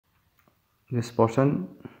This portion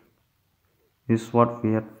is what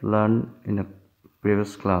we have learned in the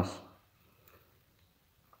previous class.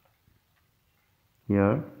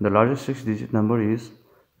 Here, the largest 6-digit number is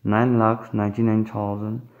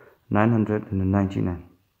 9,99,999.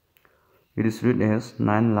 It is written as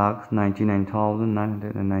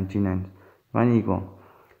 9,99,999. Mine equal.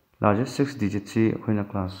 Largest 6 digits in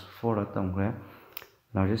class 4 at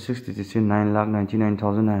largest 6 digits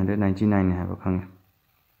 9,99,999 have a kang.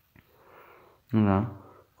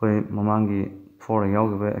 Mamangi 4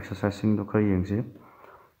 yaw exercising the career.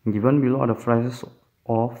 Given below are the prices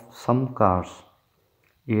of some cars.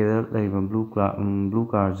 Either like a blue car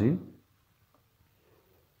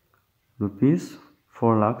rupees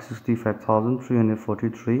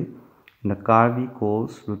 4,65,343 and the car B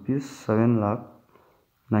calls rupees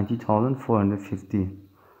 7,90,450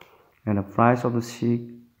 and the price of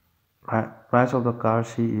the car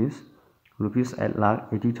C is rupees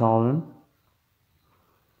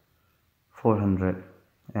 8,80,400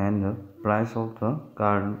 and the price of the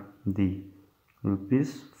car D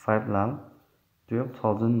rupees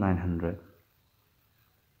 5,12,900.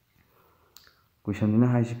 Question in the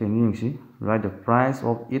write the price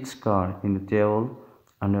of each car in the table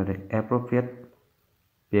under the appropriate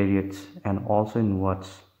periods and also in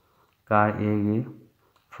watts. Car A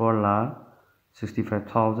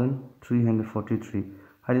 4,65,343.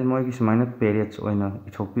 How did my minor periods or in a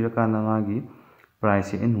Ethiopia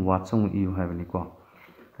price in watts on you have any qual?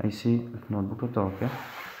 I see notebook to talk.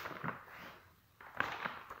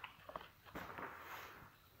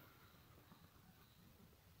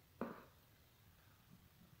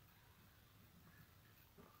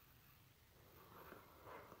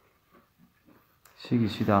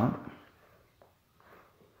 Sigisida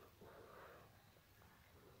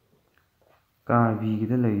car B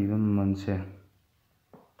the lady monse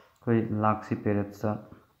quite laxi periods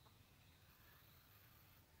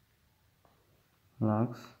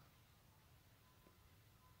lakhs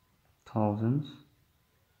thousands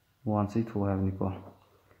 162 have nico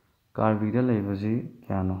car B the lady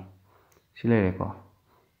piano Sileco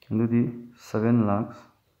and the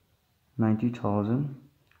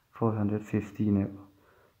 7,90,450 ne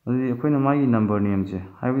my number names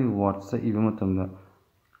I will watch the even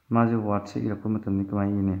Mazi watch irakumatam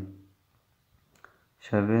nikamaine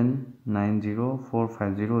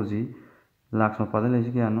 7,90,450 lakhs no pada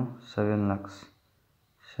leji kya 7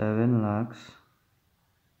 lakhs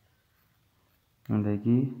and the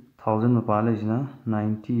 1,000 no pada leji na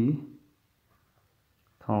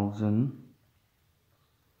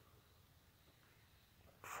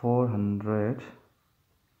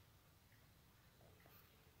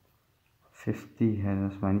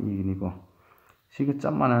has my ignico. She gets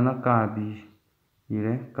a manana car B,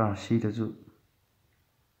 car sheet as you.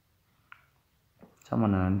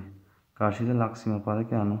 Samanan car sheet laxima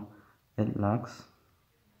padacano 8 lakhs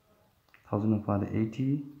 1,000 of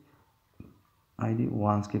 80 ID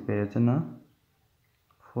 1 skip peretana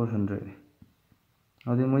 400.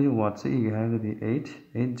 Now the emoji what's you have the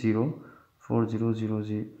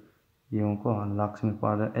 8,80,400 yonko laxima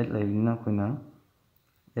pada 8 lavina quina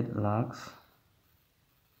 8 lakhs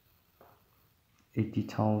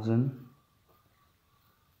 80,000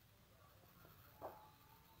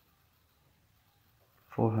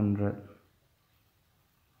 400.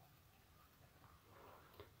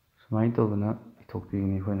 So my dogna I talk to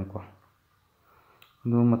you when I go.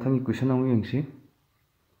 No matangi question on wing see.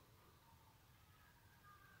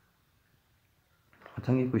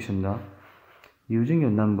 Matangi question da using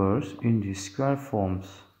your numbers in the square form the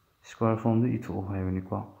it will have any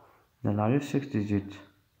qual. The largest 6 digit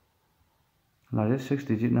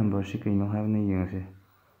number she can have any years.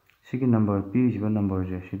 She can number P is one number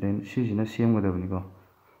she then she's in the same with the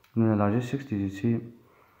the largest 6 digits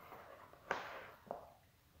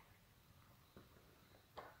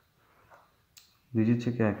digits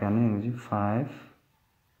can 5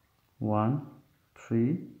 1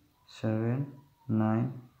 3 7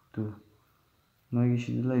 9 2 no you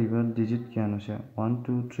should like digit can 1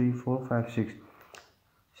 2 3 4 5 6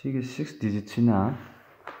 she gets 6 digits in a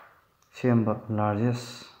same but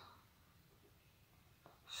largest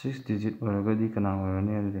 6 digit or good can hour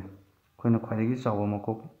near the quite a quite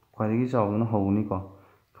quite honico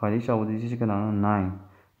quite digits can 9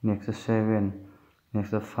 next 7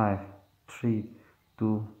 next 5 3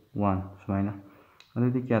 2 1 so I know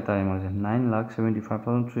already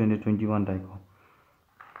 9,75,321 daiko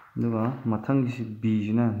duga mathang is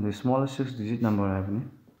B na the smallest 6 digit number have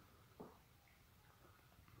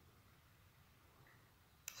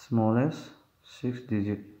smallest 6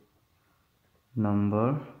 digit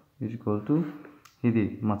number is equal to hidi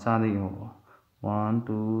machadi ho 1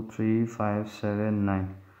 2 3 5 7 9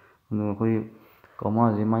 ꯑꯗꯨꯒ ꯑꯩꯈꯣꯏ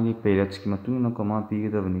ꯀꯣꯃꯥꯁꯦ ꯃꯥꯒꯤ ꯄꯦꯔꯠꯁꯀꯤ ꯃꯇꯨꯡ ꯏꯟꯅ comma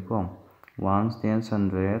ꯄꯤꯒꯗꯕꯅꯤꯀꯣ 1 10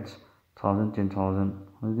 100 1000 10,000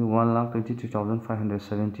 ꯑꯗꯨꯗꯤ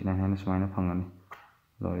 1,23,579 ꯍꯥꯏꯅ ꯁꯨꯃꯥꯏꯅ ꯐꯪꯒꯅꯤ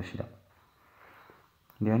ꯂꯣꯏꯔꯦ ꯁꯤꯗ.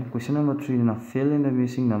 Then question number 3 na fill in the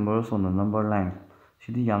missing numbers on the number line.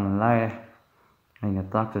 Sidi yamna laire aina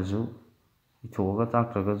taktaju ithoga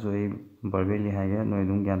taktragasu ai verbally haige noi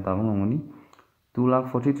dum gyan ta ngomuni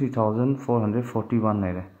 2,43,441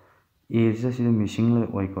 naire age sidi missing le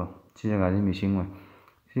oiko si jaga ji missing oi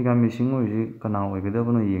siga missing oi ji kana oi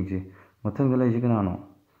gadabano yengji mathang da lai ji kana no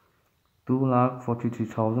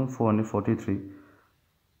 2,43,443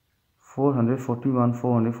 441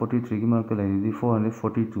 443 की mark लाई दी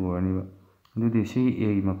 442 वानी बा दुदी सी ए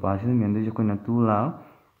की मपास ने मेंदे जो कोना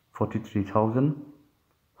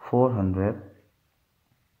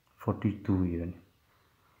 2,43,442 इरनी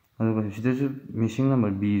अदुगा सिदा जो मिसिंग नंबर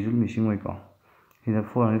बी जो मिसिंग होय को सिदा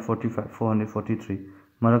 445 443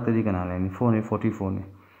 मार्क तदी कना लाइनी 444 ने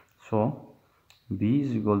सो b is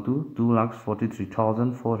equal to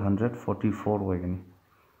 2,43,444 होयगनी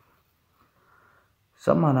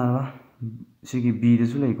सब माना सिगी b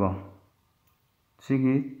दसु लैको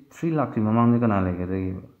सिगी 3 लाख की ममांग ने कना लेगे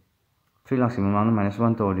देगी 3 लाख की ममांग ने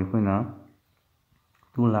 -1 तोड़ी कोइना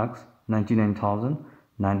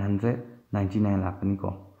 2,99,999 लाख नि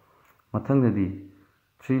को मथंग ददी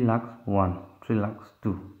 3 लाख 1 3 लाख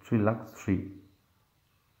 2 3 लाख 3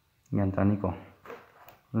 यान तानी को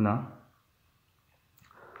दुना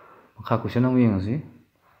मखा क्वेश्चन हम यंगसी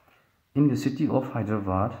in the city of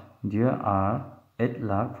Hyderabad there are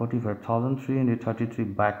 8,45,333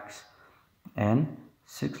 bikes and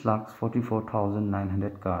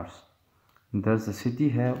 6,44,900 cars. Does the city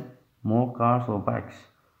have more cars or bikes?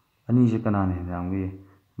 Ani je kana ne jamgi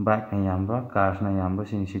bike na yamba cars na yamba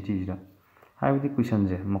sin city jira. Hai the question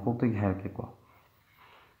je makok ta her ke ko.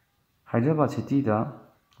 Hyderabad city da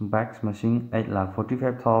bikes machine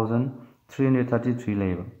 8,45,333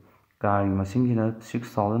 level. Car machine jina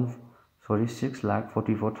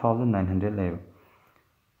 6,44,900 level.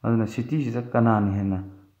 अदुना city सिदा कनानी हेना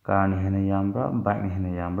car ने हेना याम्ब्रा bike ने हेना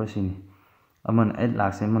याम्ब्रा सिनी अमन 8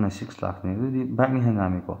 लाख से मन 6 लाख ने दुदी bike ने हेना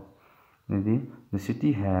मे को दुदी the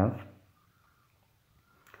city have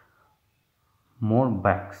more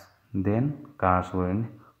bikes than cars when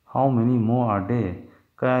how many more are there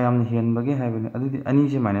kaya yam hen bage haibani adudi ani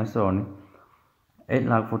se minus torni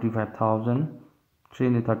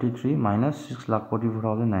 8,45,333 minus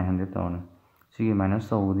 6,44,900 torni sigi minus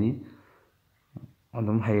tawudi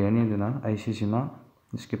adum hayrani duna ICC ma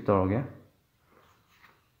skip toroge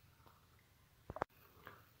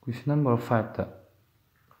question number 5 ta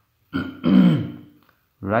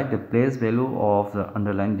write the place value of the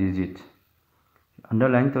underlined digit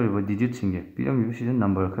underline toriba digit singe piram bi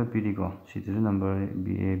number kha pidi ko sidu number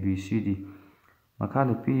a b c d makha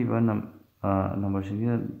le pi ba number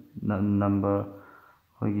singe number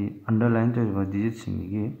hogi underline toriba digit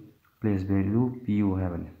singe place value pu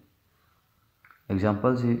habani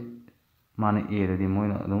example si माने ए रदी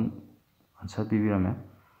Moin अदुम answer पिबिरमे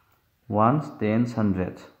 1 10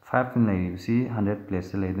 100 5 इन लैरि सी 100 place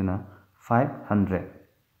से लैदुना 500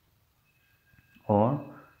 और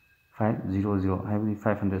 500 हाइबि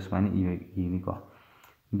 500 माने ई नि को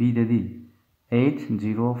B ददी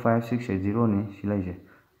 805680 नि सिलाइजे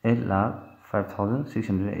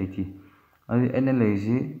 8,05,680 अदि N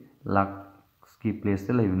लैजि lakh की प्लेस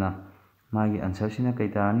से लैबुना मागी आंसर सिना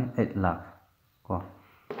कैतानी 8 लाख को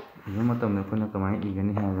ये मतलब ने कोना कमाई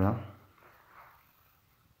इगनी है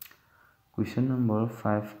क्वेश्चन नंबर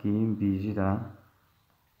 5 की बीजीरा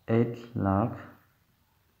 8 लाख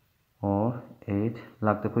और 8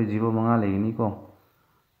 लाख तो कोई 0 मंगा लेगी को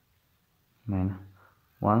मैंने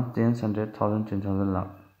 1 10 100 1000 10,000 लाख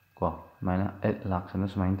को मैंने 8 लाख से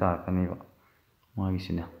सुमाइन तार करनी को मागी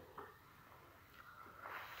सिना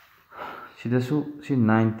सिदसु सी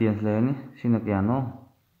 9 10 लेनी सिना क्या नो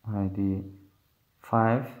हाइदी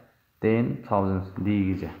 5 10,000 डी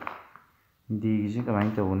गिजे कमाइन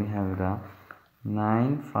तबनी हैबदा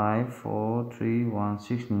 9 5 4 3 1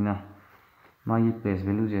 6 निना मागी प्लेस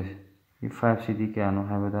वैल्यू जे ये 5 सीडी क्या नो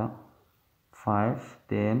हैबदा 5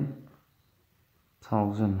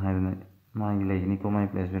 10,000 हैबना मागी लेजनी को मागी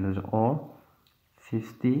प्लेस वैल्यू जे और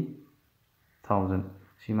 50,000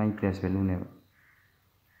 सी मागी प्लेस वैल्यू ने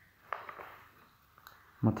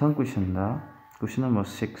मथंग question number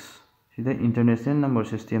 6 the international number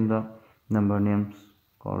system the number names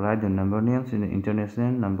write the number names in the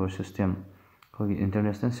international number system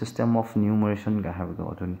international system of numeration ga have the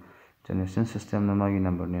international system na magi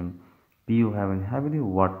number name pu have the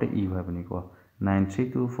what e have ni ko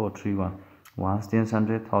 932431 1 10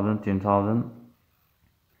 100 1000 10,000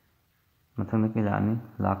 mathang ke lani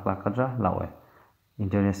lak kadra lawe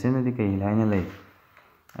international di kai laina lei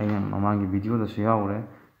aina mamangi video da su yaure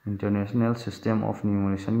international system of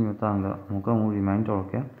numeration ni matang da muka mu remind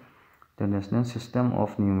ke international system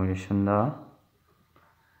of numeration da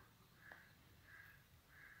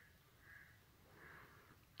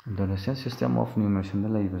international system of numeration da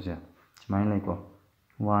lei baje mai lai ko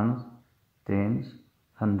 1 10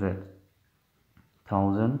 100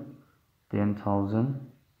 1000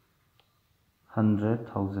 10,000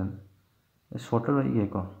 100,000 shorter lai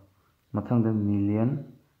ko mathang da million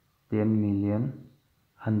 10 million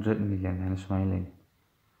 100 million and smile lai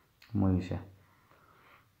moi se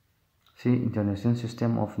see international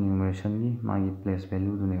system of numeration ni magi place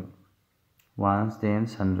value du ne 1 10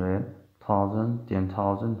 100 1000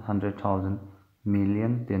 10,000 100,000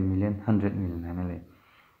 million 10 million 100 million and lai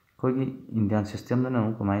koi gi indian system da na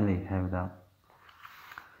ko mai lai hai da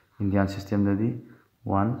indian system da di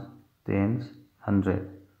 1 10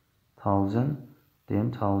 100 1000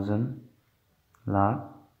 10,000 lakh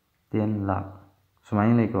 10 lakh sumai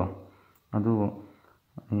lai ko adu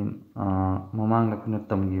mamang la kuna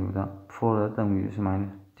tamgi da 4 da tamgi sumai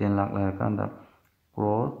 10 lakh la kan da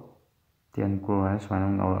crore 10 crore hai sumai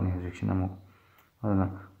nang awra ni hojik sinamo aduna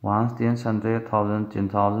 1 10 100 1000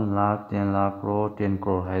 10,000 lakh 10 lakh crore 10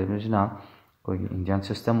 crore hai misina ko indian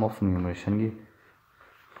system of numeration gi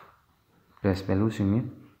place value singi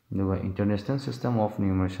the international system of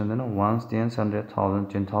numeration then 1 10 100,000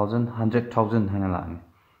 10,000 100,000 hanala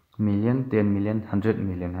million 10 million 100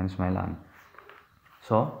 million and smile on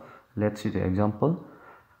so let's see the example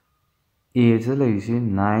a is like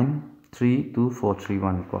 9 3 2 4 3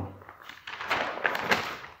 1 ko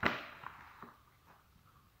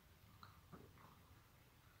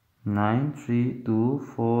 9 3 2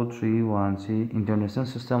 4 3 1 see international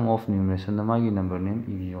system of numeration the magi number name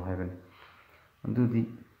you have do the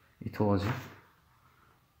it was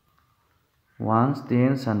 1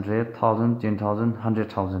 10 100 1000 10,000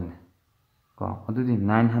 100,000 ko adu di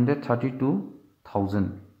 932,000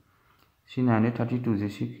 si 932 je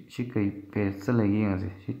si kai page se lagi ang je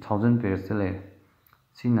si 1000 page se le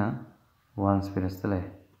si na ones page se le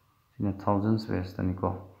si na thousands page tani ko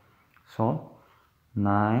so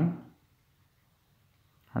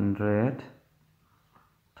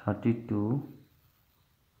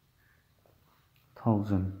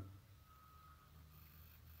 932,000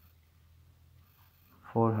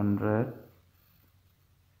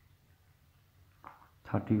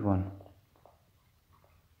 431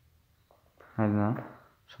 haina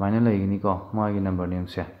sumaina laigini ko magi number name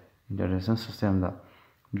se international system da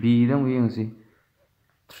b dang wi angsi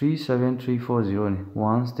 37340 ni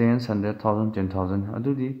 1 10 100,000 10,000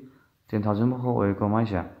 adu di 10,000 mo ko oi ko mai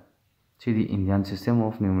sha si di indian system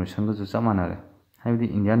of numeration go chamana re hai di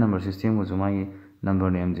indian number system go magi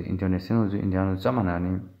number name je international go indian go chamana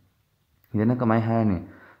ni idena kamai hai ni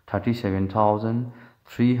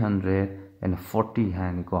 37,340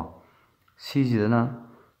 hai ni ko si jidana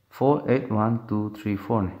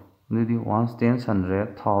 481234 ne nudi 1 10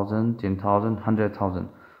 100 1000 10,000 100,000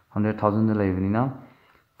 100,000 da lai na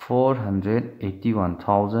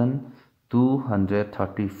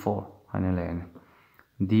 481,234 haine lai ne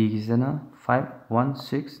d jidana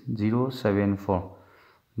 516074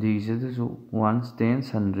 d jidana 1 10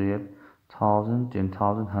 100 1000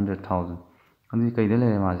 10,000 100,000 andi kai da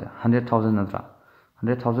lai ma 100,000 natra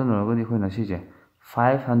 100,000 no go di khoi na si je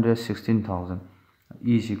 516,000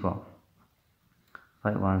 easy ko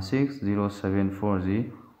 516074 ji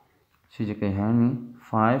si je kai hani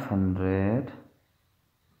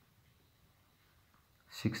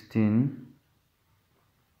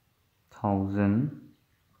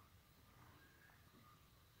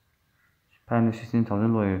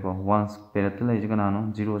 516,000 loye ko once peret lai je kana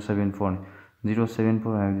no 074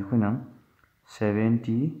 074 hai ji khoina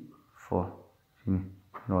 74 sini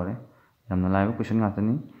lore yamna live question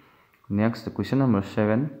ngatani next question number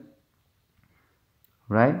 7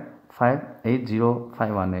 right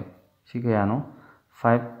 58051 si kaya no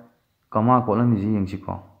 5 comma column ji yang si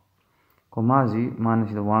ko comma ji man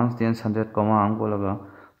si 1 10 100 comma ang ko laga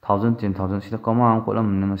 1000 10,000 si comma ang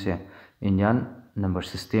column ne ma se indian number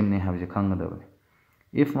system ne have je khang da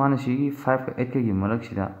if man si 5 8 ke gi marak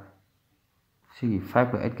si da si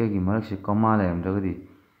 5 8 ke gi marak si comma la am da di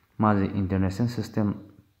ma je international system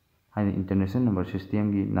hai international number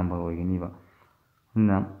system gi number hoigini ba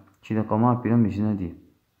na chida comma piram misina di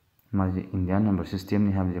ma je indian number system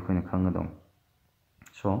ni have je khoina khangadom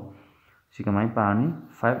so si kamai pani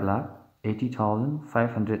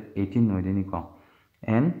 5,80,518 hoidini ko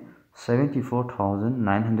and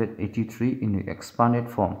 74,983 in expanded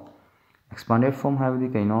form have the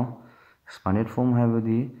kaino expanded form have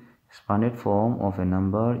the expanded form of a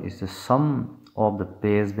number is the sum of the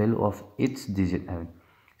base value of its digit.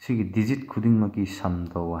 Sigi digit khuding maki sum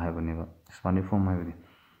to haibani. Expanded form haibani.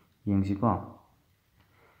 Yengsi ko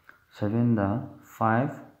 7 da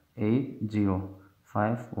 580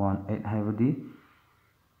 518 haibadi.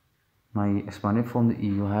 My expanded form the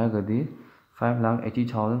EU haibadi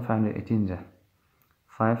 5,80,518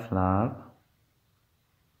 5 lakh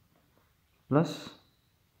plus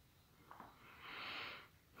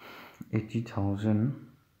 80,000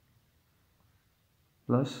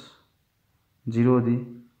 plus 0 di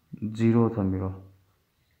 0 thambiro.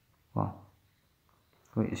 Wow.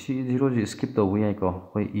 Koi si 0 ji skip to wi ai ko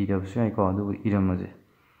koi e da su ai ko adu iram ma je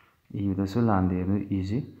e da su lan de no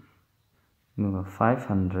easy no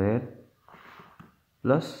 500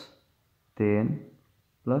 plus 10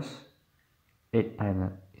 plus 8 ai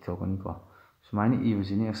na ito ko ni ko so mine e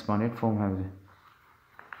was in expanded form have je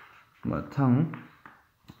mathang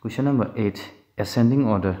question number 8 ascending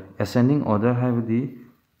order have the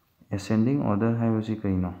ascending order have ji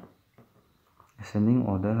kaino ascending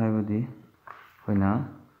order have the hoina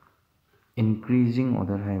increasing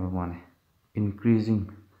order have one increasing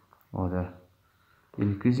order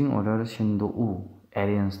sindu u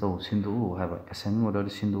arrange to sindu u have ascending order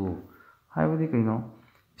sindu u have the kaino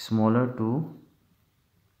smaller to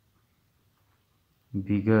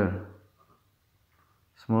bigger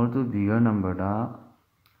number da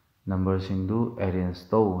number sindu arrange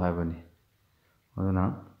to have ni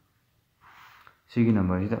aduna sigi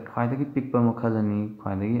number sida khwaidagi pikpa makhalani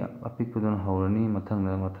khwaidagi apikpudon hawrani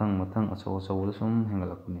mathang achaw da sum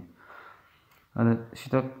hengalakuni ana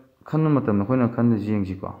sida khanna matam na khoina khanna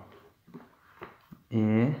jengji ko a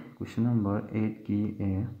question number 8 ki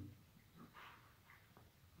a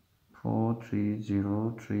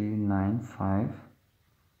 430,395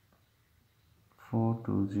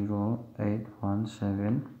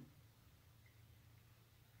 420,817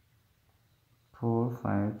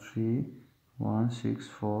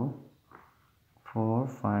 453,164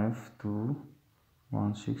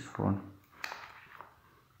 452,164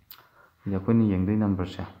 ये कोई नहीं young number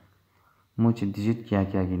से मुझे digit क्या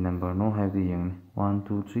क्या की number no है दी young 1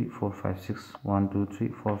 2 3 4 5 6 1 2 3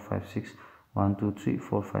 4 5 6 1 2 3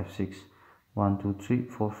 4 5 6 1 2 3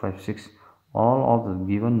 4 5 6 all of the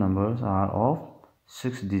given numbers are of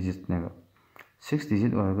 6 digit never 6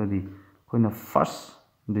 digit or the कोई ना first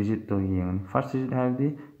digit to yeng first digit have the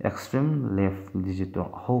extreme left digit to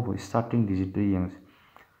how starting digit to yeng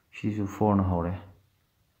she is 4 na hore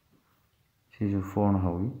she is 4 na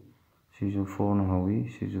howi she is 4 na howi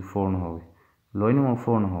she is 4 na howi loina mo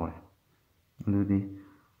 4 na hore adudi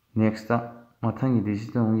next ta mathang gi digit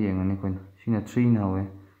to yeng ani koin sina 3 na howe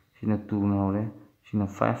sina 2 na hore sina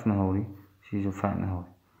 5 na hori she is 5 na hore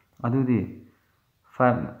adudi 5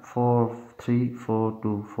 4 3 4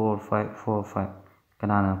 2 4 5 4 5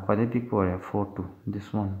 kanana quadratic for 4 2 this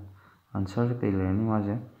one answer kai leni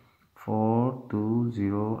maje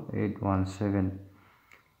 420,817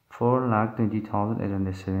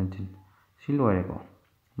 4,20,817 si loire ko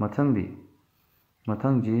mathang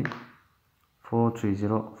ji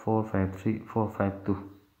 430,453,452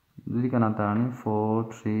 dudi kana tarani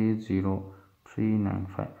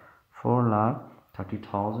 430,395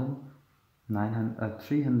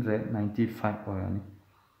 4,30,395 oyani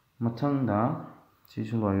mathang da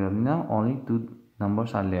now only two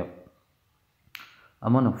numbers are left.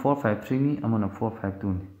 Among 453 ni among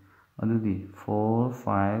 452 ni. Adudi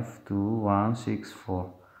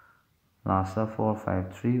 452,164. Last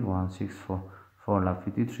 453,164.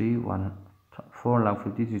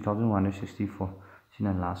 4,53,164.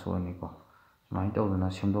 Sina last one ni ko. Mai to na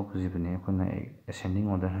semdo kujibne ko na ascending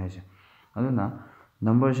order haise. Aduna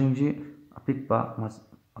number singji apikpa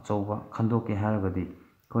achauba khandoke haragadi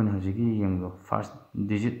कोई ना हज़ी की young first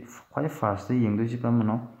digit quite first से young doji कम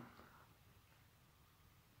no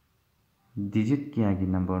digit क्या की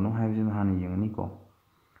number no है जो हानि young नहीं को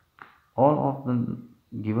all of the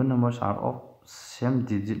given numbers are of same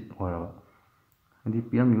digit और यदि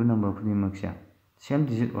पीएम यू नंबर पुनी मक्सिया same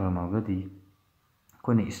digit और मागदी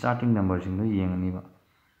कोई ने starting number जिंगो यंग नहीं बा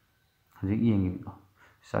हज़ी की यंग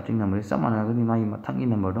starting number से माना गदी माई मथंगी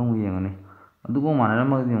number डोंग यंग नहीं अदुगो माना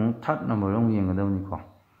Magadhi third number Dong young दवनी को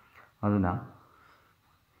aduna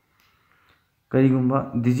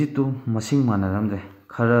karigumba digit to masing manaramde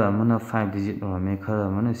khara amana 5 digit or me khara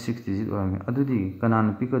amana 6 digit or me adudi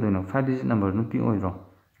kanana pick odoino 5 digit number no pi oiro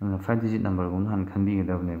 5 digit number gun han khanbi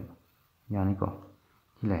gadabne yani ko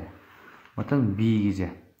hile matang b gi je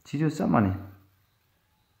chijo samane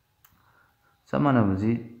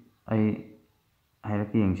buji ai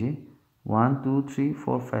hairaki yengji 1 2 3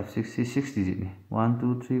 4 5 6 6 digit ne 1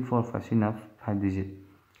 2 3 4 5 enough 5 digit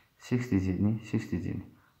 6 digit ni 6 digit ni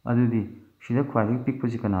adudi sida khwai pikpa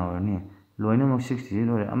ji kana orani loina mo 6 digit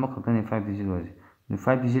ore ama khakani 5 digit ore ni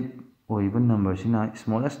 5 digit oiba number sina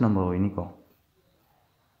smallest number oini ko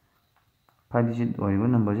 5 digit oiba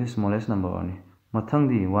number je smallest number oni mathang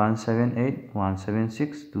di 178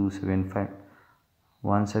 176 275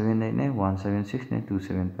 178 ne 176 ne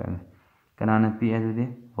 275 ne kanana p adudi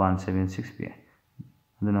 176 p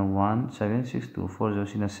aduna 176 to 40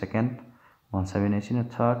 sina second 178 sina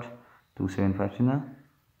third 275 sina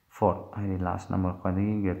fourth ai last number khwadi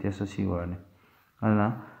greatest si orani aduna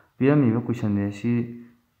pirami ba question de si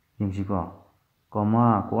yengsi ko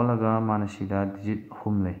comma kolaga mana sida digit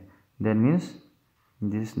hum lei that means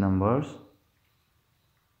these numbers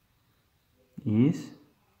is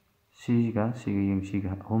siga yengsi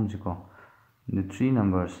ga hum ko the three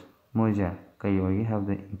numbers moja kai ogi have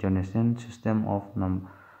the international system of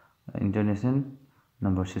international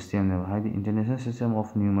number system ne hai the international system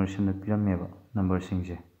of numeration the pyramid number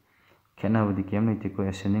singje khena budi kem nei te ko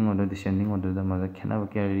ascending order descending order da ma khena ba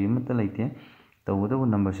carry mata laite tawuda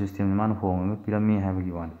number system man hong pyramid hai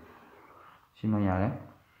bagi one sima yare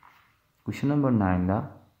question number 9 da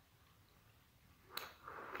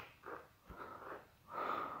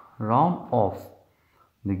round off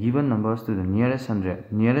the given numbers to the nearest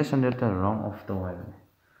hundred ta round off to hai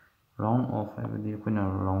round off hai badi koina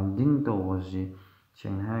rounding to was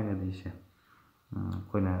cheng ha ga di se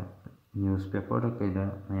koina newspaper da kai da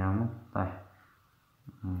mayam tai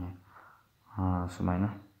sumaina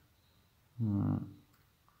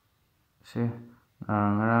se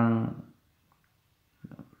ngarang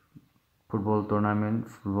football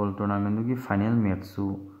tournament gi final match su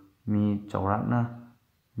mi chawrakna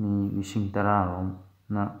mi lising tara rom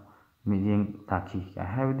na mi yeng taki ka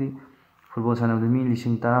habdi football sana mi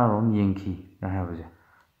lising tara rom yengki ka habje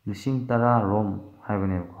lising tara rom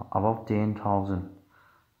habne about 10,000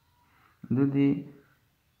 dudi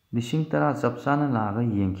lising tara chapchana laga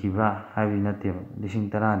yengki bra habi nate lising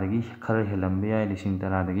tara dagi khara helambe ai lising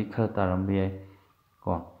tara dagi khara tarambe ai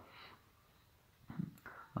ko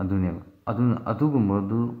adugumba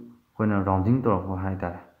du koina rounding to ko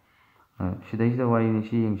haida sidai da wari ni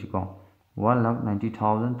si yengsi ko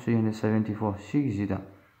 1,90,374 sida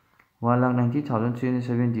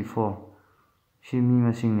 1,90,374 si mi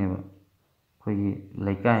masing ne ba khogi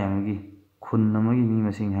laikai amagi khun amagi mi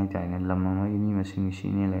masing hai tai ne lam amagi mi masing si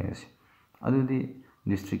ne laise adudi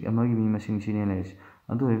district amagi mi masing si ne laise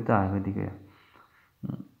adu hebta ga di ke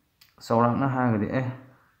saurakna ha ga di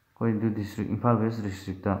koi du district Imphal West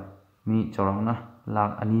district ta mi chawrakna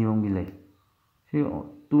lakh 2 rom gi lai si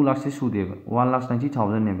 2 lakh se su de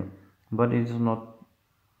 1,90,000 ne but it is not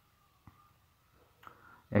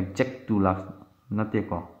exact 2 lakh nate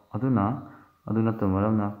ko aduna to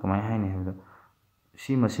maramna kamai hai ne hebda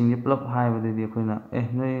si masing ni plug hai bade di koina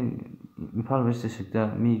noi Imphal West district ta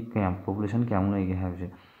mi kayam population kayam lai ge habje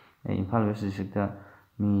Imphal West district ta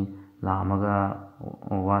mi lamaga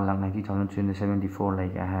 1,90,374 lai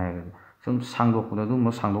ge hai sum sangdok da du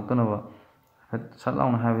mo sangdok ta na ba sat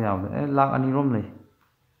launa hai ba yaw lakh 2 rom lai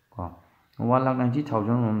ko 1,90,000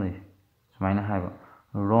 rom lai sumaina hai ba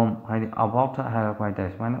rom hai about ta hai ba pai ta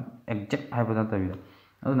sumaina exact hai ba ta bi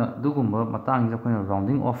aduna dugumba matang ji koina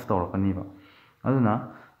rounding off tawrakani ba aduna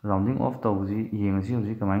rounding off tawji yengasi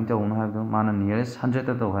hoji kamai tawna hai ba mana nearest 100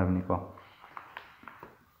 ta taw hai bani ko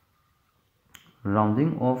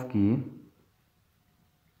rounding off ki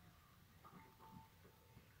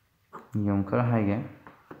niyam khara hai ge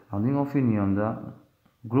rounding off ki niyam da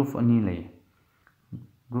group ani lai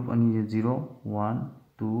group ani je 0 1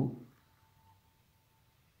 2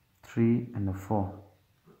 3 and 4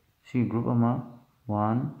 si group ama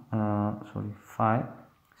 5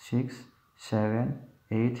 6 7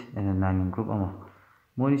 8 and 9 group ama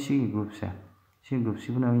mori si group si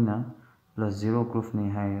buna ina plus 0 group ni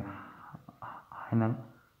hai haina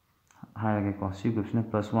hairage ko si group ni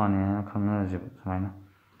plus 1 ne khangna je saina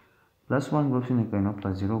plus 1 group ni kaino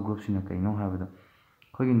plus 0 group ni kaino habda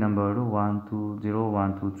khogi number ro 1 2 0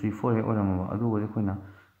 1 2 3 4 he orama adu wori khoina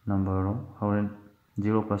number ro horen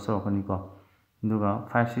 0 plus ro kani ko duga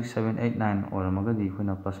 5 6 7 8 9 orama ga di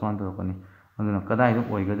khoina plus 1 to kani aduna kadai ro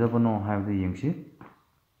oiga da bono habda yengsi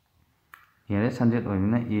here 100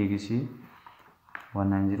 oina a gi si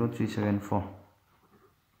 190374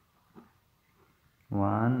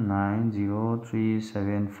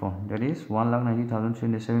 190,374 that is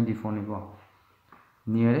 1,90,374 ni ko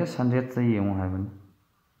nearest 100 ta yemu hai ban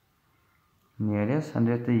nearest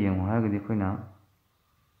 100 ta yemu hai gadi koina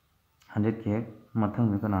 100 ke mathang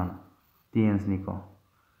ni kana tens ni ko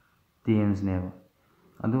tens ne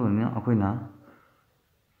adu ne akoina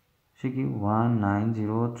sigi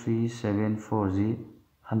 190,374 ji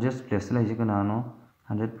 100 place lai je kana no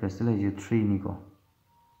 100 place lai je 3 ni ko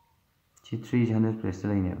chi 3 je 100 place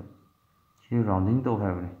lai ne chi rounding to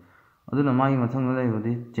have ne aduna mai mathang lai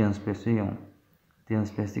bodi 10 place yong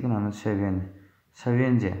 10 place ti kana no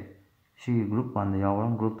 7 je shi group 1 da yaw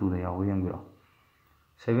group 2 da yaw yang biro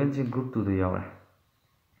 7 je group 2 da yaw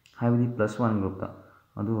हाइबदी +1 group दा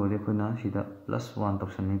अदु होदे खोना सिदा +1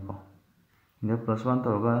 तोक्सनी को इने +1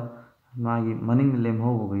 तोरगा मागी मनिंग लेम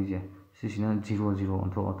हो गई जे सिसिना 0 0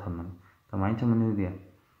 अंथो अथमन तमाइ थमन दे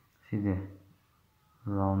सिदे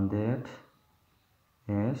राउंडेड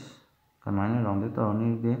एस कमाइना राउंडेड तोरनी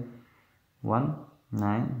दे 1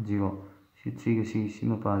 9 0 सी 3 के सी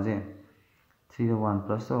मपा जे 3 दा 1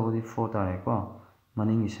 प्लस तो होदी 4 तारे को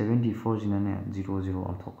मनिंग 74 जिना ने 0 0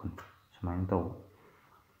 अंथो खन समाइन तो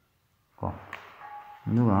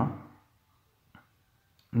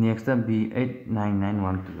next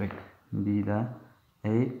B899128 B da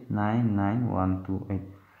 899128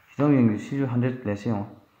 sidong yang si 100 place yo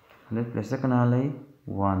 100 place kana lay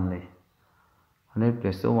 1 lay 100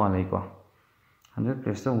 place to 1 lay ko 100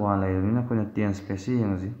 place to 1 lay na ko na 10 place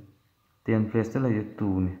yang ji 10 place to lay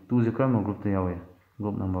 2 ni 2 je kram group te yawe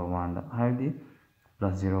group number 1 da haidi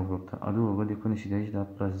 +0 group ta adu go di ko ni sidai da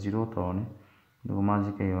 +0 to ni do ma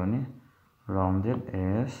ji kai yo ni rounded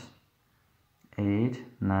as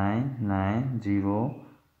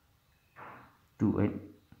 899028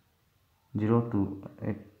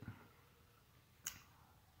 028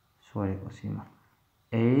 sorry osima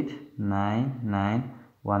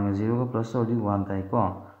 8991 0 का plus Holi 1 ताई को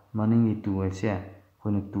मनिंग 28 से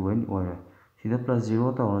कोई 28 ओरे सीधा +0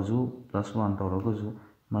 तौरजु +1 तौरगजु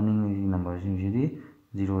मनिंग number सिंजिदी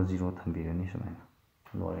 0 0 थंबिरनी सुमाइना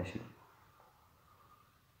लोरे सी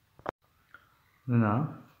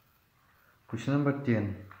Now, question number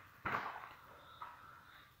 10.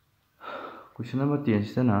 Question number 10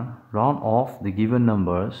 is na round off the given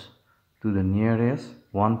numbers to the nearest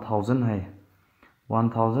 1000 hai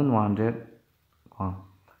 1100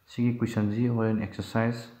 sigi question ji horen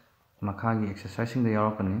exercise makha gi exercise sing da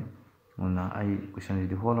yarakani una ai question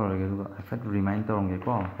ji hol orage du I fat remind torong ge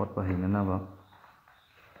ko hot pa hina na ba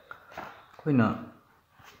koina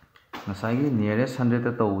Nasagi nearest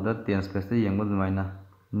 100 to the 10 space the young woman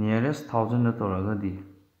nearest 1000 to Ragadi.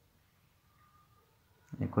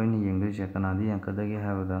 A coin English Yakanadi and Kadagi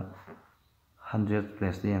have the 100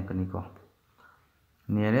 place the Yankanico.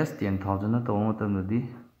 Nearest 10,000 to Omotamudi,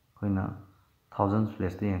 Coina 1000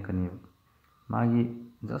 place the Yankani. Maggie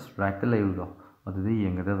just write the label of the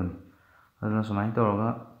younger devon. I don't know my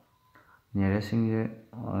Toraga nearest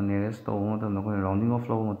nearest to Omotam rounding of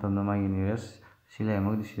flow Motam the Maggie nearest. Sila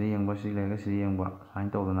yang di sila yang bos sila sila yang buat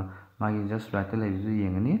sign tahu na magi just write lagi tu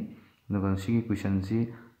yang ni dengan segi question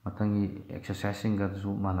si matangi exercising kat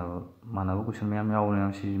tu mana question macam yang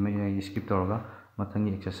yang si macam skip tahu ga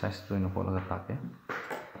matangi exercise tu ini follow kat tak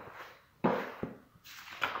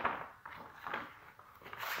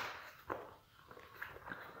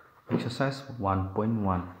exercise 1.1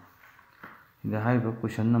 ini hari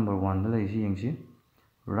question number 1 dah isi yang si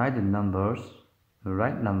write the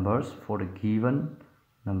right numbers for the given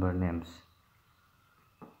number names.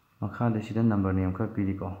 Makha the number name ka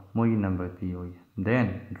pili ko moi number pi hoy.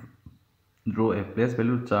 Then draw a place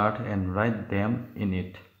value chart and write them in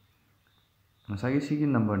it. Masagi sigi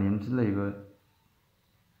number names laiba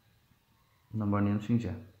number names sing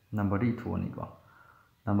cha number ri thoni ko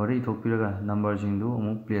number ri thok piraga number jing du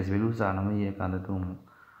amu place value chart na ye kan da tu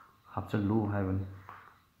hapchal lu hai ban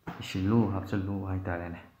isilu hapchal lu hai tare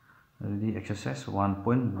ne the exercise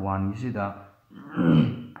 1.1 is the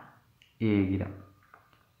A gira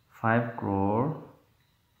 5 crore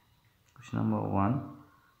question number 1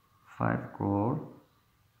 5 crore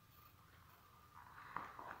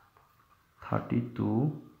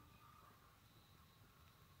 32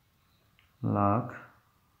 lakh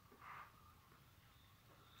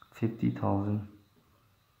 50,000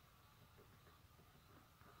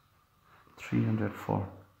 304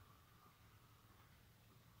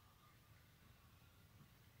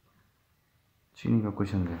 Sini ka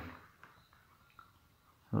question de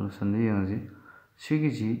solution de yang ji sigi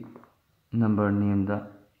ji number name da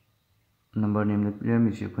player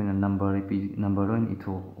mi ji koina number ron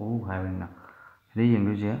itho o haina re yang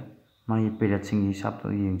ju je mai period sing hi sap to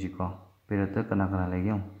yang ji ko period ta kana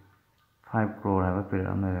lagi 5 crore ha ba period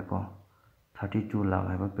am la ko 32 lakh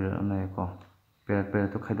ha ba period am la ko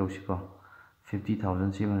period to khai dok si ko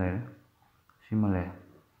 50,000 si ma le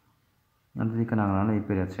andi kana la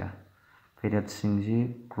period cha period singji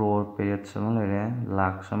crore period sama lere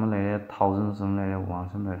lakh sama lere thousand sama lere one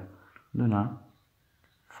sama lere duna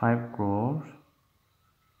 5 crore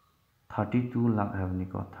 32 lakh have ni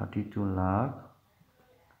ko 32 lakh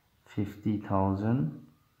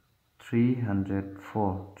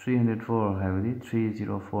 50,304 304 हाइबदी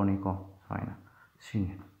 304 नि को फाइना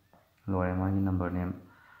सिनि लोरे मागी number name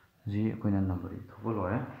जी Koyna number थोको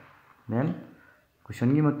लोरे then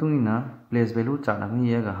question की मतुंग इना place value chart अम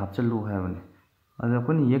येगा हापचलु हाइबने अदो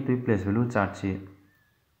कोनि येक तो प्लेस वैल्यू चार्ट सी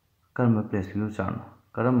करम प्लेस वैल्यू चार्ट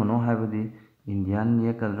करम मनो हाइबदी इंडियन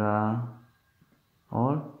येकद्रा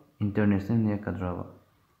और इंटरनेशनल येकद्रा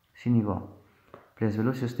सिनि को प्लेस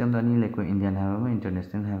वैल्यू सिस्टम दानी लेको Indian हाइबमा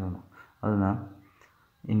international हाइबमा अदुना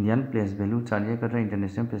Indian place value chart येकद्रा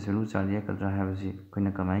international place value chart येकद्रा हाइबसी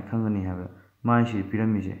Koyna कमाई खंगनी हाइबा माइ सि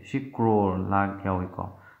पिरामिड से करोड़ लाख यावी को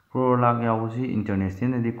करोड़ लाख यावसी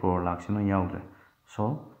इंटरनेशनल दी करोड़ लाख सिमा यावद्रे so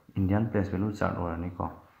Indian place value chart ओरनी को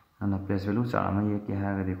अना प्लेस वैल्यू चार्ट अमा ये के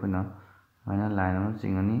हागदि कोइना माइना लाइन अमा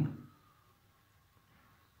चिंगनी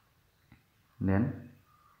देन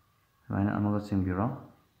माइना अमागा चिंबिरो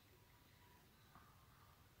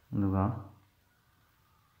दुगा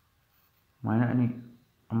माइना अनि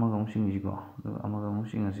अमागा मुसिंगिको दुगा अमागा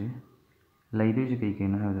मुसिंगसी लैदुजे कई कई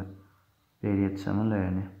ना हागदा periods अमा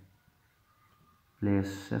लेरने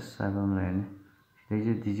places हाइबम लेरने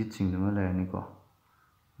सिदैजे digit सिंगदमा लेरने को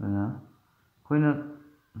अना कोइना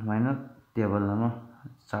माइना टेबल अमा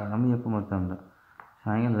चार्ट अमा यपु मतमदा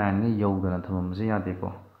साइंगा लाइन गा यौदना थममसे यादे को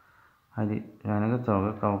हाइदि लाइन गा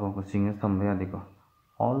तौगा काव को सिंगे थमबा यादे को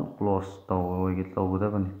all close तौगे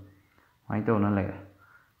तौगदबनी माइ तौना लेगा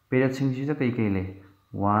period सिंगसिदा कई कई ले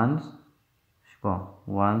ones को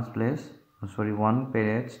ones place sorry 1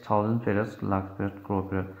 periods 1000 periods lakh period crore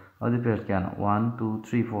period adi period kya na 1 2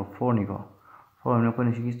 3 4 4 ni ko 4 ne ko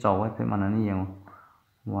ni sigi chawai pe manani yengo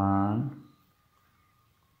 1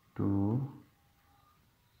 2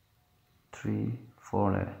 3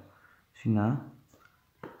 4 le sina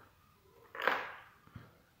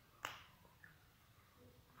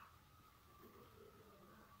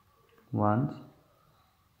ones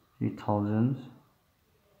 3000s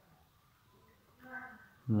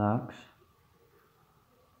lakhs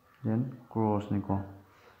then crores ni ko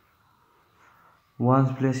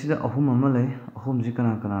ones place ida ahum ama le ahum ji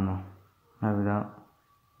kana kana no habida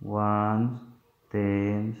ones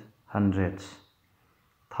tens hundreds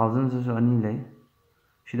thousands so ani le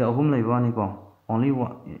sida ahum lai ba ni ko only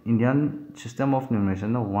Indian system of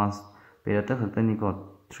numeration no ones period ta khakta ni ko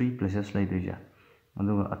 3 places lai duja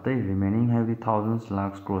aduga atai remaining habidi thousands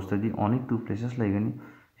lakhs crores ta di only 2 places lai gani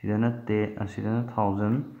sidana sidana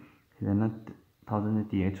 1000 sidana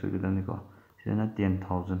 1088 सोइगदनी को सिदना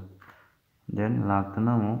 10000 then lakh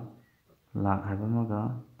तना मो lakh हाइबमगा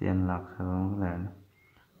 10 lakh हाइबमगा learn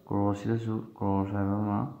crore सिदसु crore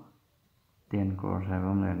हाइबमा 10 crore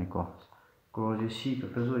हाइबम learn को करोड़ जे सी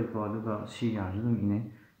कक्क जोइ को अदुगा सी याजु दुम इने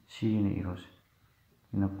सी ने Eros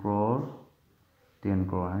इन crore 10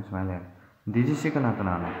 crore high smile learn digit से कना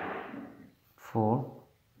कना न 4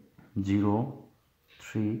 0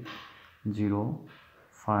 3 0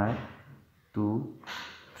 5 2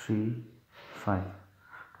 3 5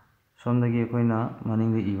 सोमदगी अखोइना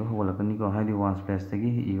मनिंग दे इबा होलकनी को हाइदि वंस प्लेस तगी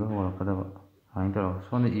इबा होलकदबा हाइन तरो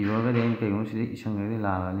सोमदे इबा गा दे कइगुम सिदि इसंग गे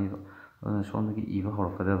लालानी को अदना सोमदगी इबा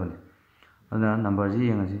होलकदबनी अदना नंबर जी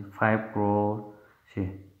यंगसी 5 crore से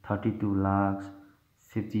 32 lakhs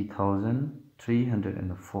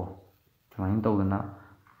 50,304 माइन तौदना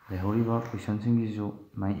लेहौरिबा क्वेश्चन सिंगी जो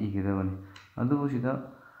माइ इगेदबनी अदुबो सिदा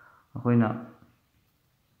अखोइना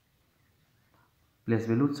प्लेस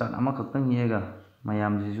वैल्यू चार्ट अमा खक्तंग येगा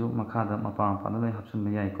मयाम जिजु मखादा मपा मपादा लै हप्सन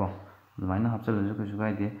बयाइ को दुमाइना हप्सलजु कइसु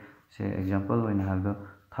गाइदे से एग्जांपल होइना हाबदो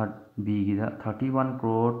बी गिदा 31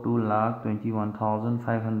 crore 2 lakh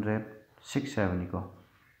 21,567 को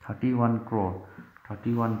 31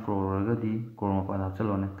 crore रगदी करोड़ मपा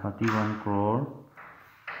हप्सलोने 31 crore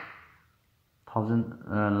 1000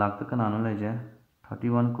 लाख तक कनानो लेजे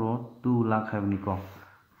 31 crore 2 lakh हाइबनी को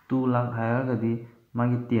 2 lakh हायगदी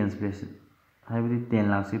मागी 10 प्लेस हाइबदी 10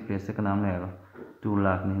 लाख से प्लेस तक नाम लेगा 2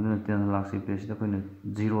 लाख ने 10 लाख से प्लेस तक कोई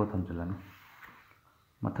 0 थमचलन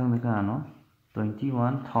मथंग में कहानो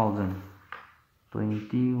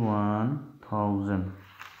 21,000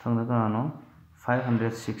 थंग में कहानो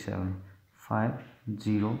 506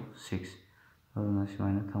 506 अदुना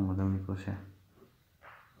सिमाइना थंगदमनि को से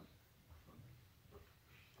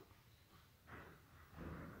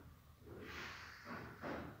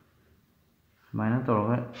माइना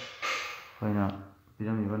तोरगा होइना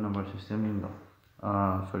पिरामिड नंबर सिस्टम इंदो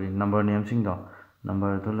सॉरी नंबर नेम सिंगदो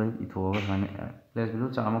नंबर तो लै इथोगा साने प्लेस वैल्यू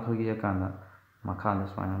चामा खगी कांदा मखादा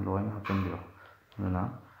साने lion हापनदिरो अदुना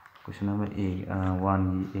question number A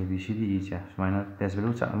 1 A B C D E चे साने प्लेस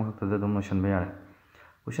वैल्यू चामा खक्तदा दम motion बयारे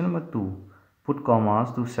question number 2 put commas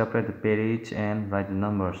to separate the periods and write the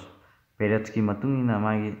numbers periods की मतुंगिना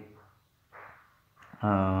मागी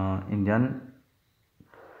Indian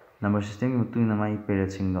number system की मुतुन नमाई Perot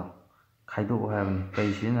सिंगो खाइदो है बनी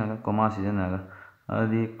कई season आगा comma season आगा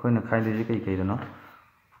अदी कोई न खाइदे जी कई दोनो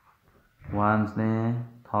ones ने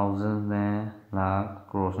thousands ने lakh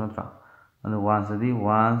crores ना ट्रा अदो ones अदी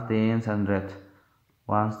ones tens hundred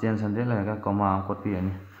ones tens hundred लगा कॉमा कोट भी है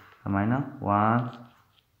नी हमारे ना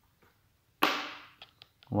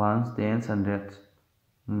ones tens hundred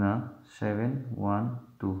ना 7 1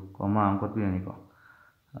 2 कॉमा कोट भी है नी को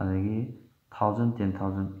अदगी thousand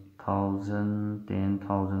 10,000 thousand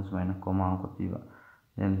 10,000 सुमाइना कॉमा कोट भी बा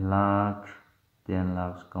then lakh 10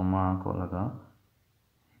 lakhs कॉमा को लगा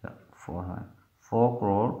 4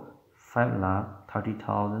 crore 5 lakh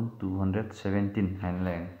 30,217 है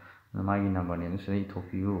ले मागी नंबर ने सही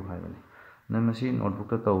थोपियो है बने न मसी नोटबुक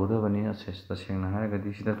ता तौदा बनी असेस ता सेंगना है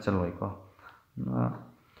गदि सिदा चलवाई को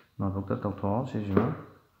नोटबुक ता तौथो सिजिमा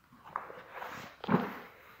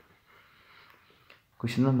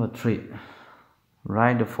question number 3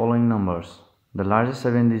 write the following numbers the largest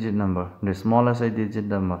 7-digit number the smallest 8-digit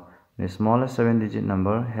number the smallest 7-digit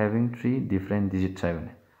number having 3 different digits है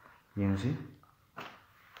बने ये सी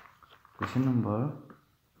question number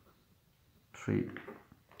 3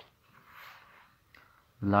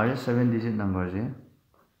 largest 7-digit number is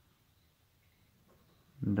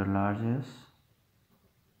the largest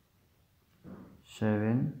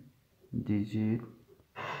 7-digit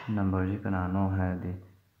number is kana no है the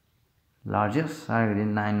largest है कि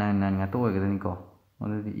 999 का तो है कि नहीं को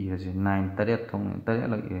मतलब कि ये है 9 तरह थोंग तरह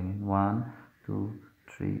लग ये 1 2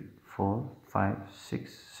 3 4 5 6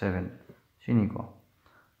 7 सिनी को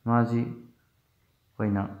माजी कोई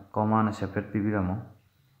ना कॉमा ना सेपरेट पी भी रमो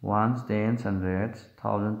ones tens hundreds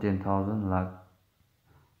thousand 10,000 lakh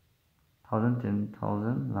 1000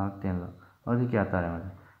 10,000 lakh 10 lakh और ये क्या आता है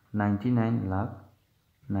मतलब 99 lakh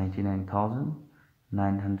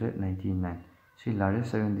 99,999 सी largest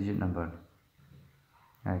 7-digit number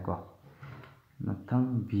है को नथंग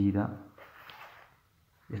बीरा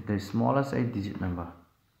is the smallest 8-digit number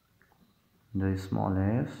the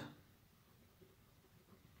smallest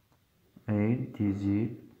 8-digit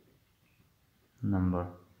number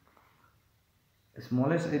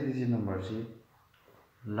smallest 8-digit number is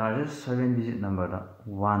largest 7-digit number da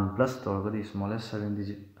 1 plus तो अगर smallest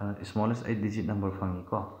 8-digit number फंगी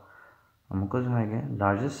को हमको जो है कि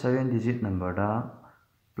largest 7-digit number da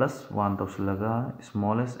plus 1 तो लगा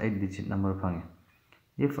smallest 8-digit number fungi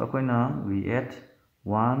if अकोई ना we add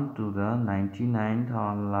 1 to the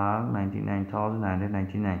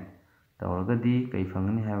 99,99,999 तो अगर दी कई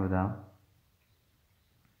फंगनी है बता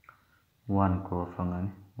 1 crore फंगनी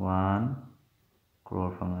 1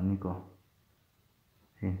 crore फंगनी को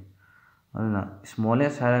अदुना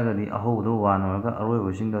smallest है अगर दी अहो दो 1 होगा अरोय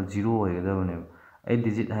वशिंग दा 0 होएगा बने 8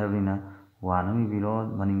 digit है बिना 1 में बिलो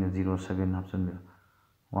मनिंग 0 7 ऑप्शन बिलो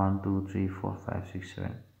 1 2 3 4 5 6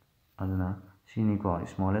 7 अदुना सीनी को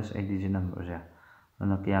smallest 8 digit number है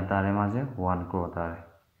अदुना क्या तारे माजे 1 crore तारे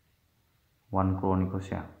 1 crore निको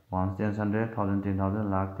से 1 10 100 1000 10,000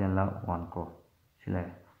 lakh 10 lakh 1 crore सिले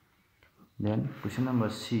then question number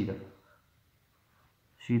C da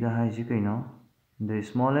है जी कहीं ना the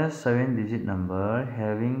smallest 7-digit number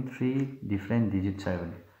having 3 different digits है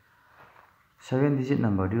बने 7-digit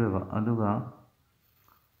number दी होगा अदुगा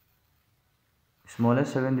smallest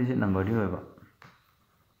 7-digit number दी होगा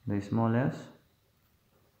the smallest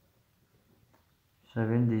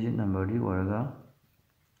 7-digit number दी होगा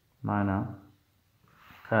माना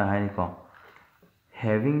क्या है को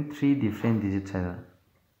having 3 different digits है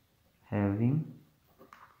having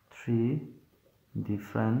 3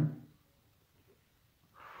 different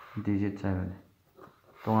digits है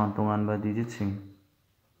तोंगान बा digit सिंग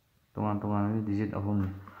तोंगान digit अहुम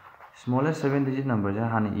smallest 7-digit number है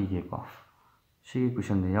हाने इगे को सी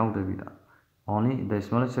क्वेश्चन दे याव दबिदा only the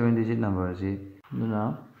smallest 7-digit number is ना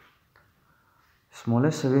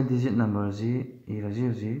smallest 7-digit number is इरजी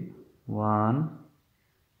 1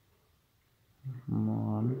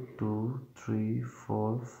 1 2 3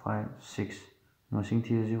 4 5 6 machine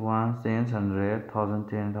थी जी 1 10 100 1000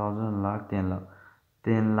 10,000 lakh 10 lakh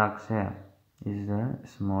 10 lakh से is the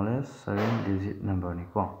smallest 7-digit number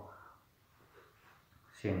निको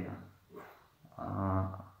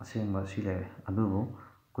सेंगा सिले अदुबो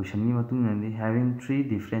क्वेश्चन नि मतुंग नंदी having 3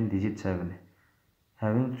 different digits है बने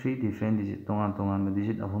having 3 different digits तोंगान में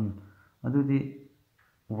digit अहुम अदुदी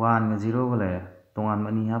 1 में 0 वाले तोंगान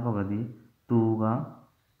मनी यहाँ पर गदी 2 का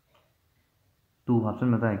 2 ऑप्शन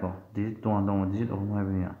में ताई को digit तोंगान digit अहुम है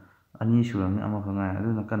बने अनी शुरंग ने अमा फंगा है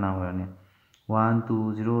अदुना कना हुआ ने 1 2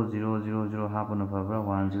 0 0 0 0 हापन फबरा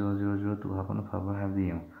 1 0 0 0 2 हापन फबरा है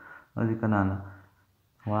दियो अदि कना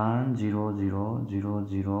 1 0 0 0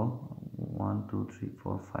 0 1 2 3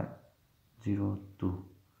 4 5 0 2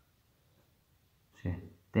 से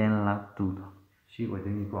 10 lakh 2 सी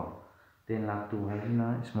ओइदनी 10 lakh 2 हाइसिना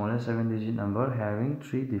smallest 7 digit number having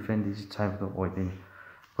 3 different digits हाइबदो ओइदनी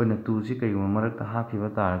Koyna 2 सी कइगुम मरकता हाफिबा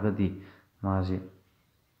तारगदी माजे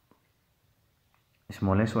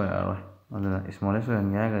smallest ओइरारोय अदुना smallest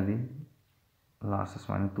ओइरन यागदी last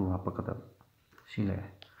asmine 2 hapakada सी ले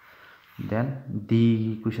then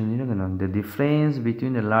D question the difference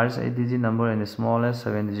between the largest 8 digit number and the smallest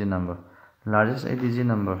 7 digit number largest 8 digit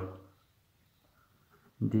number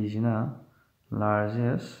D is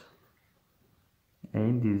largest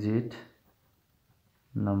 8 digit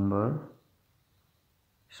number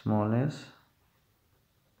smallest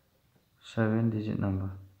 7 digit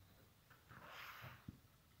number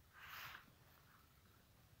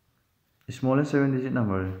smallest 7 digit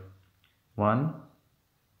number 1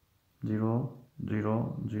 0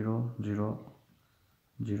 0 0 0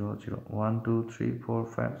 0 0 1 2 3 4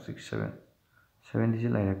 5 6 7 7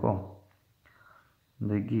 digit like ko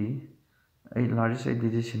dagi 8 largest 8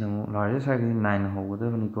 digit sinamu largest hai 9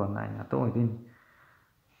 hogadabani ko 9 ato idin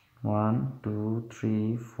 1 2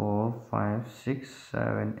 3 4 5 6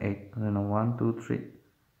 7 8 then 1 2 3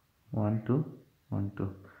 1 2 1 2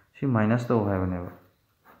 si minus to hai bane ba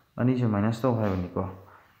ani se minus to hai bani ko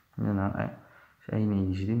na ai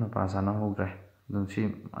ni sidi ma pa sana ho drai dun si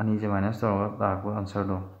ani se minus to ga ta ko answer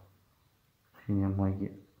do si ne moi ki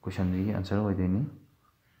question ji answer ho de ni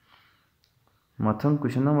matham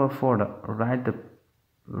question number 4 da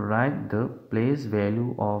write the place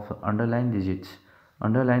value of underline digits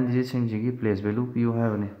underline digits sing ji place value pu hai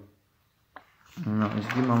bane na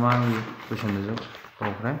iski mamang question jo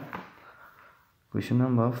okay question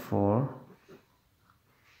number 4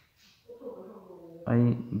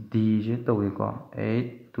 I D je tawai ko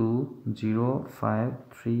 8 2 0 5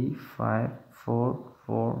 3 5 4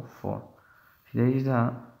 4 4 sidai da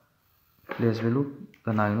place value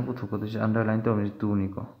kanagino puthoko to underline to 2 ni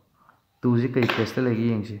ko 2 ji kai place ta legi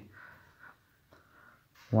yeng si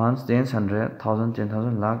ones tens 100 1000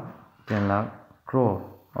 10,000 lakh 10 lakh crore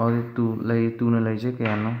और 2 lei 2 na lei je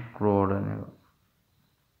kya no crore ne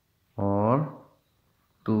or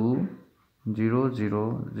 2 0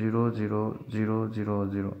 0 0 0 0 0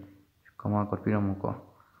 0 kama korpiramu ko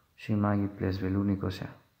sima gi place value ni ko se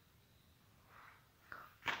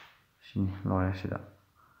sin loya sida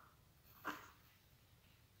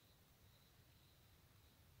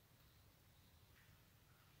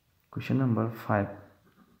question number 5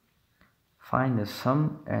 find the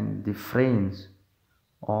sum and difference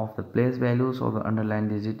of the place values of the underlined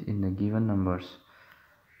digit in the given numbers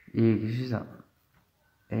a is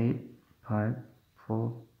 8 5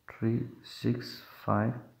 4 3 6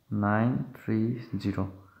 5 9 3 0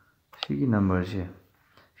 sigi number je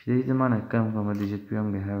sidai the mana kam digit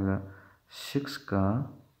piram ge have 6 ka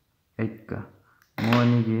 8 ka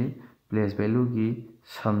moni gi place value gi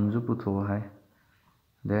sum ju putho hai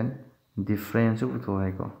then difference ju putho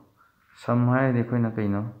hai ko sum hai de koina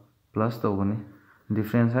kaino plus to bani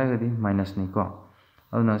difference hai gadi minus ni ko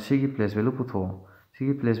aduna sigi place value putho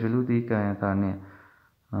sigi place value di ka ta ne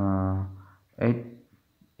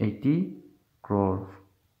 80 crore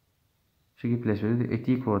sigi place value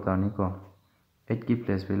 80 crore tani ko 8 ki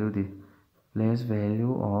place value di place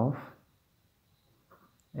value of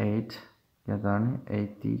 8 kya tani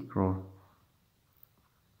 80 crore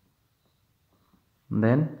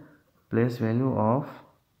then place value of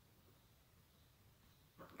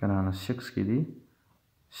kanana 6 ki di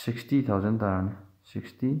 60,000 tani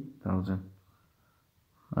 60,000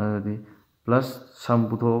 adi plus sum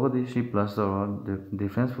puthoga di si plus or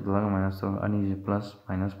difference puthoga minus or ani je plus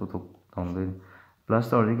minus puthok tongde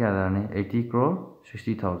plus or di kya dane 80 crore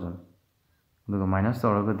 60,000 duga minus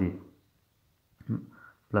or ga di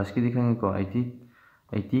plus ki dikhange ko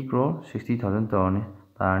 80 crore 60,000 tawne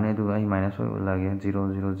tarne duga ai minus or lage 0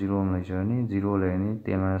 0 0 lai jani 0 le ni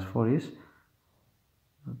 10 minus 4 is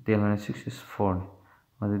 10 minus 6 is 4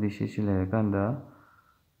 adi di si le kanda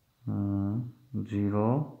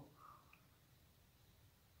 0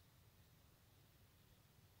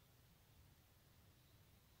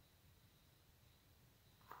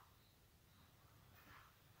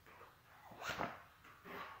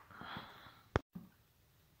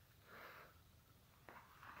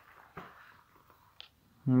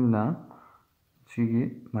 na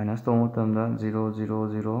sigi minus to matamda 0 0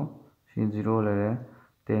 0 si 0 lere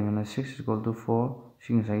 10 minus 6 is equal to 4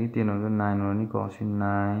 sing sai 10 or 9 or ni ko si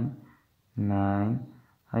 9 9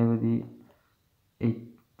 hai bodi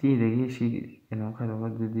 80 degi si eno kha do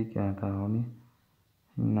di kya ta honi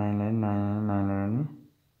 9 le 9 9 le ni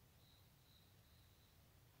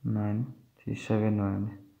 9 si 7 or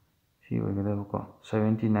ni ꯁꯤ ꯑꯣꯏꯒꯗꯕꯀꯣ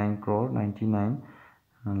 79 crore 99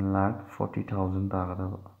 lakh 40,000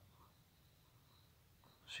 ꯇꯥꯒꯗꯕ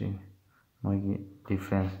ꯁꯤ ꯃꯣꯏꯒꯤ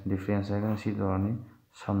difference ꯍꯥꯏꯔꯒꯅ ꯁꯤ ꯇꯧꯔꯅꯤ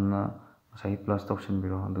ꯁꯝꯅ ꯉꯁꯥꯏ plus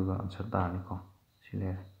ꯇꯧꯁꯤꯟꯕꯤꯔꯣ ꯑꯗꯨꯒ answer ꯇꯥꯔꯅꯤꯀꯣ ꯁꯤ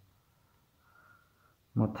ꯂꯩꯔꯦ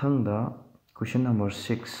ꯃꯊꯪꯗ ꯀ꯭ꯋꯦꯁꯟ ꯅꯝꯕꯔ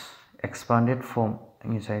 6 ꯑꯦꯛꯁꯄꯥꯟꯗꯦꯠ ꯐꯣꯔꯝ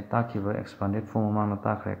ꯉꯁꯥꯏ ꯇꯥꯛꯈꯤꯕ ꯑꯦꯛꯁꯄꯥꯟꯗꯦꯠ ꯐꯣꯔꯝ ꯃꯃꯥꯡꯗ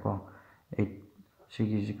ꯇꯥꯛꯈ꯭ꯔꯦꯀꯣ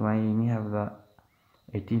ꯁꯤꯒꯤꯁꯤ ꯀꯃꯥꯏꯅ ꯏꯅꯤ ꯍꯥꯏꯕꯗ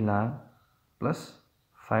 80 lakh plus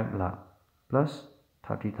 5 lakh plus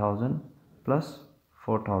 30,000 plus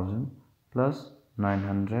 4,000 plus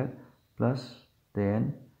 900 plus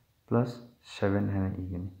 10 plus 7 하나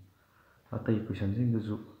이기니 어떤 이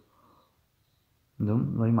퀘션ꯁꯤꯡꯗꯨꯁꯨ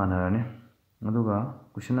ꯑꯗꯨꯝ ꯂꯣꯏ ꯃꯥꯟꯅꯔꯅꯤ ꯑꯗꯨꯒ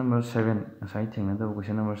ꯀ꯭ꯋꯦꯁꯟ ꯅꯝꯕꯔ 7 ꯉꯁꯥꯏ ꯊꯦꯡꯅꯗꯕ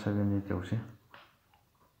ꯀ꯭ꯋꯦꯁꯟ ꯅꯝꯕꯔ 7ꯁꯤ ꯇꯧꯁꯤ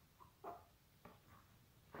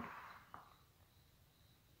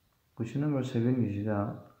question number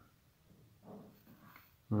 7ꯒꯤꯁꯤꯗ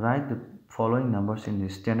write the following numbers in the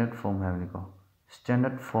standard form 하니까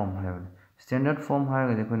standard form 하니 standard form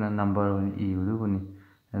하여가지고 그냥 number 이유도분이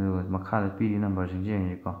그리고 막하다 삐리 number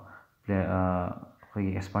중지니까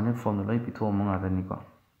거기 expanded form도 ꯂꯣꯏ ꯄꯤꯊꯣꯛꯑꯝ ꯉꯥꯛꯇꯅꯤꯀꯣ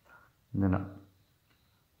ꯑꯗꯨꯅ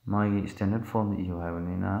마이 standard form 이유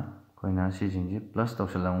하여니나 거기나 시진지 plus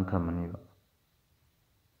तौसꯜꯂ ꯊꯝꯃꯅꯤꯕ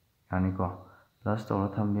यानीको plus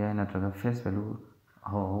तौर ꯊꯝꯕ ꯌꯥꯏ ꯅꯠꯇ꯭ꯔꯒ face value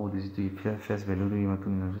ꯍꯧꯗꯤꯁꯤ face value ꯗꯨꯒꯤ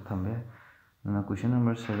ꯃꯇꯨꯡ ꯏꯟꯅꯁꯨ ꯊꯝꯕ ꯌꯥꯏ Now question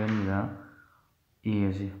number 7 is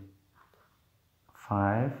easy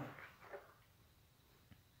 5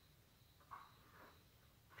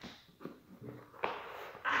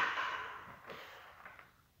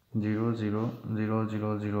 0 0 0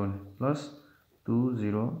 0 0 plus 2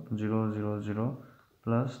 0 0 0 0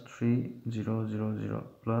 plus 3 0 0 0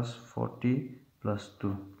 plus 40 plus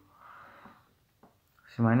 2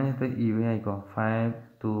 Simana ito iwe ko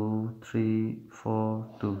 5 2 3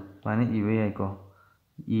 4 2 mana iwe ko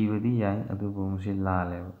iwe di yai adubu musi la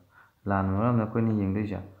level lan maram na koi ni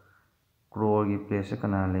yengdoi ja crore ki place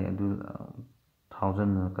kana le adu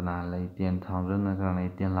 1000 na kana le 10,000 na kana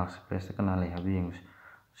le 10 lakhs place kana le habi yeng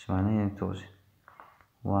simana yang to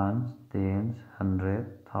 1 10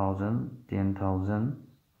 100 1000 10,000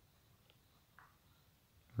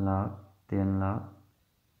 lakh 10 lakh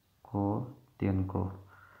crore 10 crore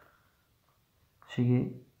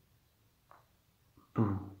Sige 2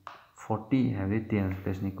 40 have it 10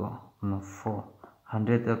 place niko no 4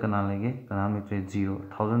 100 ka kana lege kana mi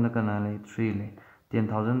 0 1000 ka kana le 3 le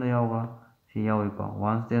 10,000 da yawa si yawi ko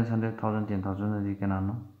 1 10 100 1000 10,000 di kana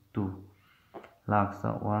no 2 lakhs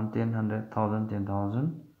 1 10 100 1000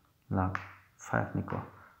 10,000 lakh 5 niko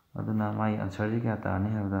aduna mai answer ji kya ta ni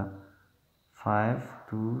habda 5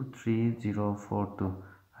 2 3 0 4 2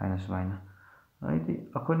 haina smaina Aidi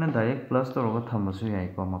akoina direct plus tawraga thambasu yai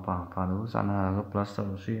ko mapa panu sanaraga plus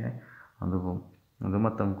tawrasu yai adubu adu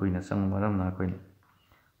matam kuina sang maramna koina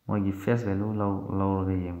moigi face value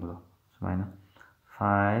lawraga yengbulo sumaina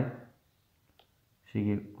 5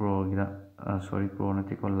 sigi crore gira sorry crore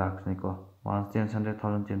nati ko lakhs ni ko 1 10 100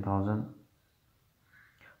 1000 10,000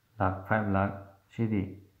 lakh 5 lakh sidi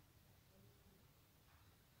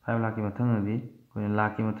 5 lakh ki mathang di कोई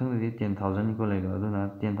लाख की मथंग दे 10,000 ni ko lego aduna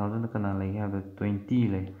 10,000 kana legi have 20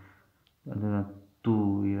 le aduna 2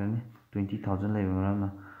 irani 20,000 le marana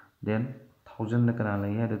then 1000 da kana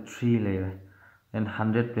legi have 3 le then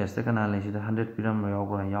 100 plus da kana legi 100 piram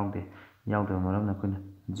yawra yawde marana kun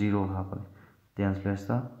 0 ha pa 10 plus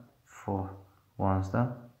da 4 1 da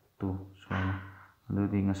 2 so adu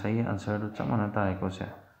di ngasai answer du chamana ta ko se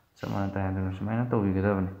chamana ta adu smaina to wi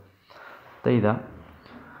gada bane taida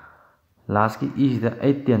Last ki is the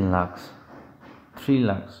 18 lakhs, 3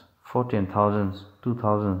 lakhs, 14,000,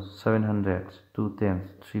 2,000, 700, 2 tens,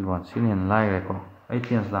 3 1. Sinian lai reko.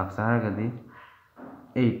 18 lakhs haragadi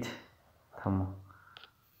 8 thamo.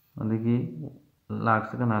 Andiki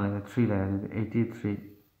lakhs kana lega 3 lega 83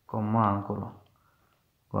 comma koro.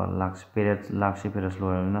 Ko lakhs periods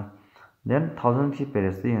lo na. Then 1000 ki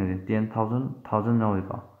periods di 10,000 1000 now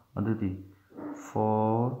iko. Adudi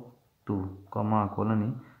 4 2 comma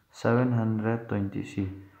kolani 720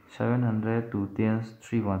 700 2 tens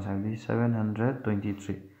 3 ones have the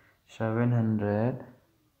 723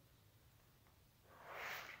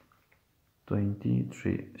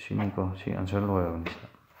 723 sini ko si answer lo ya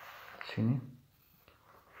sini